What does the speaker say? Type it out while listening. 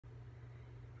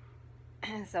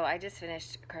So I just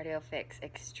finished Cardio Fix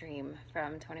Extreme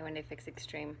from 21 Day Fix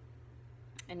Extreme.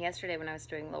 And yesterday when I was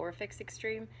doing Lower Fix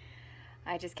Extreme,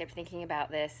 I just kept thinking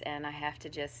about this and I have to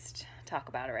just talk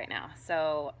about it right now.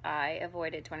 So I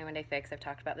avoided 21 Day Fix. I've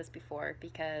talked about this before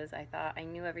because I thought I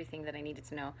knew everything that I needed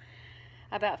to know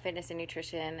about fitness and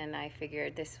nutrition, and I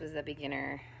figured this was a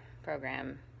beginner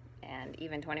program. And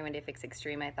even 21 Day Fix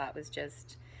Extreme I thought was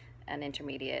just an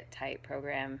intermediate type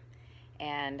program.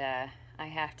 And I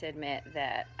have to admit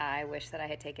that I wish that I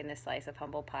had taken this slice of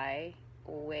humble pie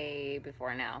way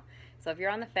before now. So if you're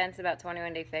on the fence about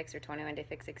 21 Day Fix or 21 Day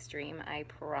Fix Extreme, I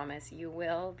promise you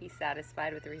will be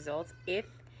satisfied with the results if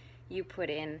you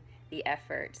put in the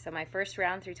effort. So my first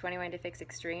round through 21 Day Fix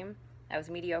Extreme, I was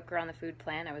mediocre on the food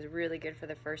plan. I was really good for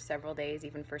the first several days,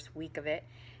 even first week of it.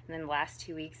 And then the last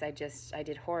 2 weeks, I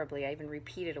did horribly. I even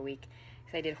repeated a week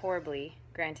because I did horribly.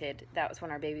 Granted, that was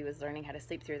when our baby was learning how to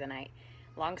sleep through the night.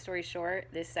 Long story short,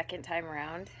 this second time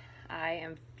around, I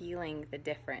am feeling the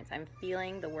difference. I'm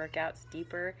feeling the workouts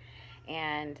deeper,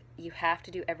 and you have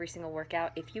to do every single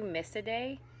workout. If you miss a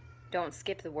day, don't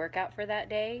skip the workout for that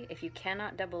day. If you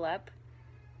cannot double up,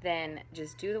 then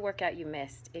just do the workout you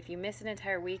missed. If you miss an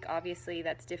entire week, obviously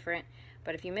that's different.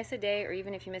 But if you miss a day, or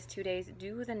even if you miss 2 days,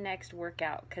 do the next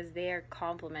workout because they are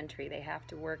complementary. They have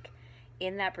to work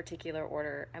in that particular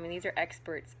order. I mean, these are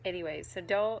experts anyways. So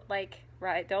don't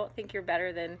think you're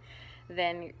better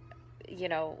than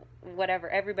whatever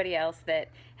everybody else that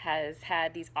has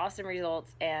had these awesome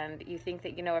results, and you think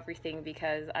that you know everything,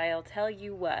 because I'll tell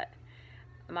you what,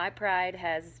 my pride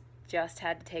has just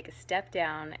had to take a step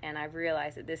down, and I've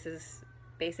realized that this is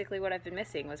basically what I've been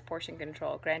missing, was portion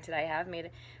control. Granted, I have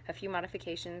made a few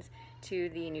modifications to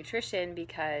the nutrition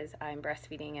because I'm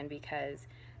breastfeeding and because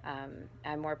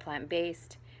I'm more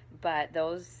plant-based, but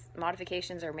those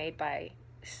modifications are made by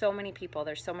so many people.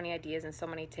 There's so many ideas and so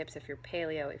many tips. If you're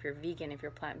paleo, if you're vegan, if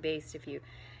you're plant-based, if you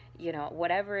know,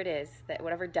 whatever it is, that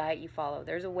whatever diet you follow,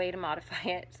 there's a way to modify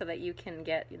it so that you can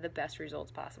get the best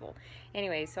results possible.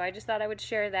 Anyway, so I just thought I would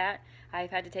share that.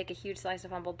 I've had to take a huge slice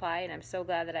of humble pie, and I'm so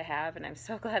glad that I have, and I'm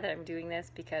so glad that I'm doing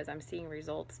this because I'm seeing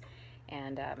results.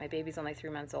 And my baby's only 3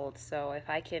 months old, so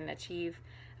if I can achieve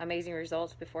amazing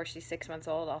results before she's 6 months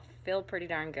old, I'll feel pretty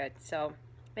darn good. So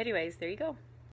anyways, there you go.